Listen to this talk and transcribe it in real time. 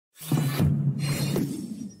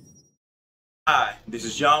Hi, this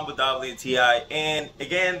is John with WTI, and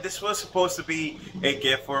again, this was supposed to be a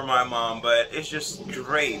gift for my mom, but it's just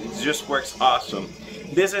great. It just works awesome.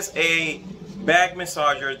 This is a back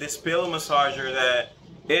massager, this pillow massager that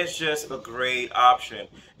is just a great option.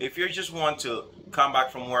 If you just want to come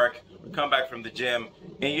back from work, or come back from the gym,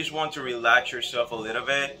 and you just want to relax yourself a little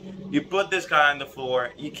bit, you put this guy on the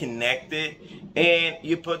floor, you connect it, and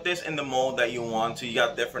you put this in the mold that you want to. You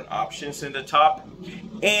got different options in the top,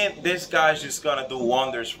 and this guy's just gonna do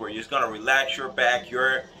wonders for you. It's gonna relax your back,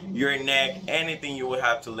 your neck, anything you would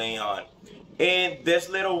have to lay on. And this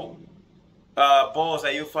little balls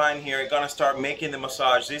that you find here are gonna start making the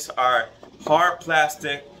massage. These are hard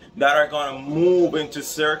plastic that are gonna move into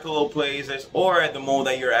circular places or the mold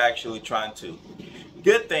that you're actually trying to.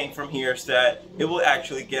 Good thing from here is that it will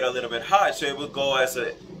actually get a little bit hot, so it will go as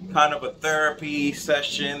a kind of a therapy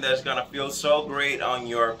session that's gonna feel so great on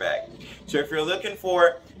your back. So if you're looking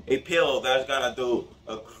for a pillow that's gonna do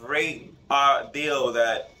a great deal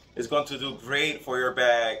that is going to do great for your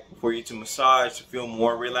back, for you to massage, to feel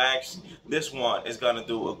more relaxed, this one is gonna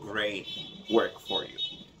do a great work for you.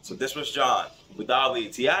 So this was John with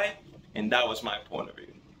WTI, and that was my point of view.